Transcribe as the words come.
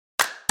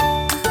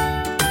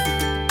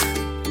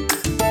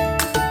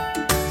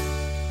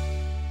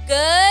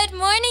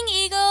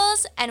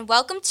and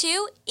welcome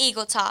to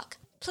Eagle Talk.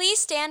 Please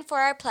stand for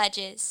our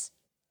pledges.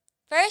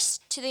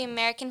 First, to the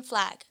American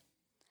flag.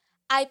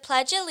 I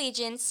pledge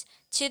allegiance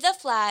to the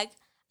flag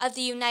of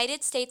the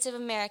United States of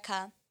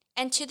America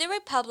and to the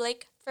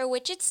republic for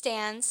which it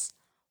stands,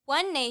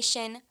 one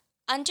nation,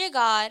 under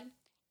God,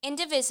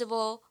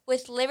 indivisible,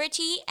 with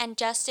liberty and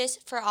justice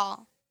for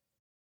all.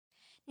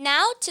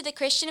 Now to the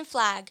Christian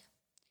flag.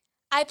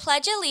 I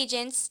pledge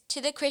allegiance to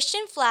the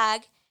Christian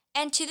flag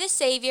and to the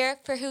Savior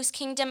for whose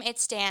kingdom it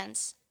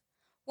stands.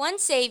 One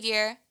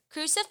Savior,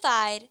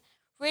 crucified,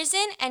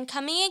 risen, and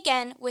coming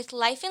again with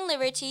life and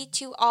liberty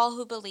to all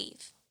who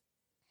believe.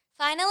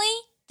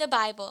 Finally, the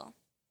Bible.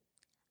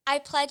 I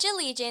pledge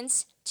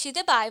allegiance to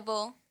the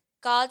Bible,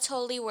 God's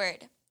holy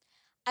word.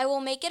 I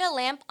will make it a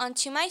lamp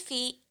unto my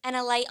feet and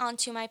a light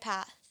unto my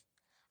path.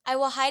 I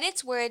will hide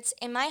its words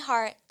in my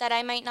heart that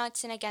I might not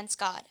sin against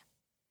God.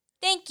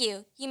 Thank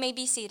you. You may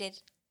be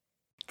seated.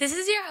 This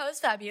is your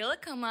host, Fabiola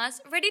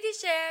Comas, ready to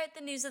share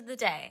the news of the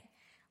day.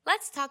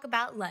 Let's talk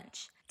about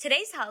lunch.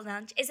 Today's hot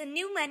lunch is a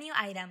new menu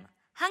item,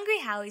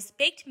 Hungry Howie's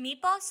Baked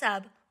Meatball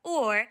Sub,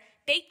 or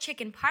Baked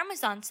Chicken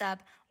Parmesan Sub,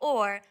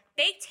 or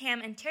Baked Ham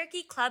and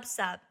Turkey Club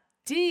Sub.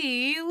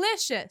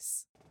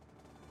 Delicious!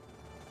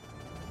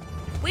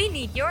 We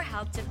need your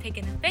help to pick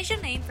an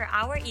official name for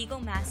our Eagle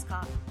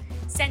mascot.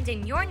 Send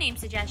in your name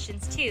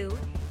suggestions to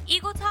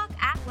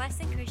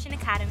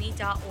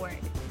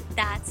eagletalk@westonchristianacademy.org.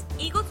 That's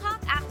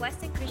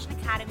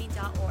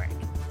eagletalk@westonchristianacademy.org.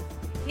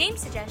 Name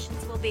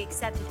suggestions will be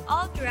accepted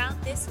all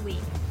throughout this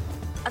week.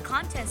 A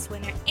contest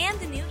winner and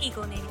the new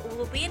Eagle name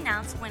will be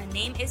announced when a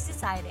name is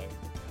decided.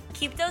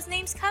 Keep those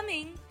names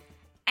coming!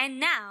 And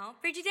now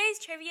for today's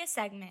trivia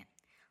segment.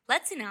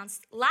 Let's announce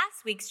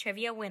last week's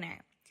trivia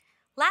winner.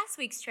 Last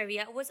week's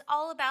trivia was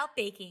all about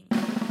baking.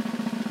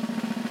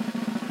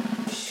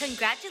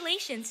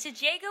 Congratulations to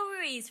Diego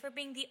Ruiz for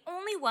being the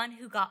only one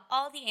who got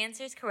all the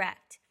answers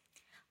correct.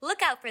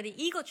 Look out for the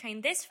Eagle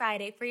Train this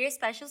Friday for your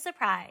special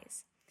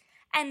surprise.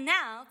 And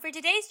now for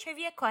today's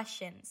trivia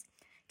questions.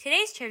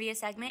 Today's trivia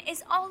segment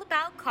is all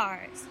about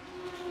cars.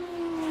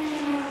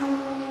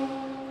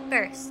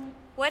 First,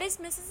 what is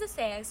Mrs.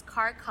 Asaya's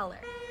car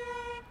color?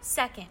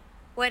 Second,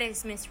 what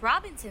is Miss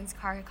Robinson's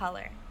car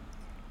color?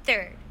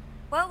 Third,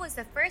 what was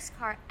the first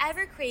car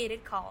ever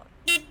created called?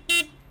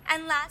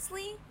 And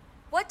lastly,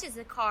 what does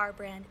the car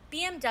brand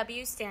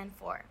BMW stand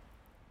for?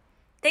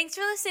 Thanks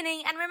for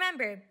listening, and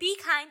remember, be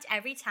kind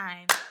every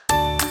time.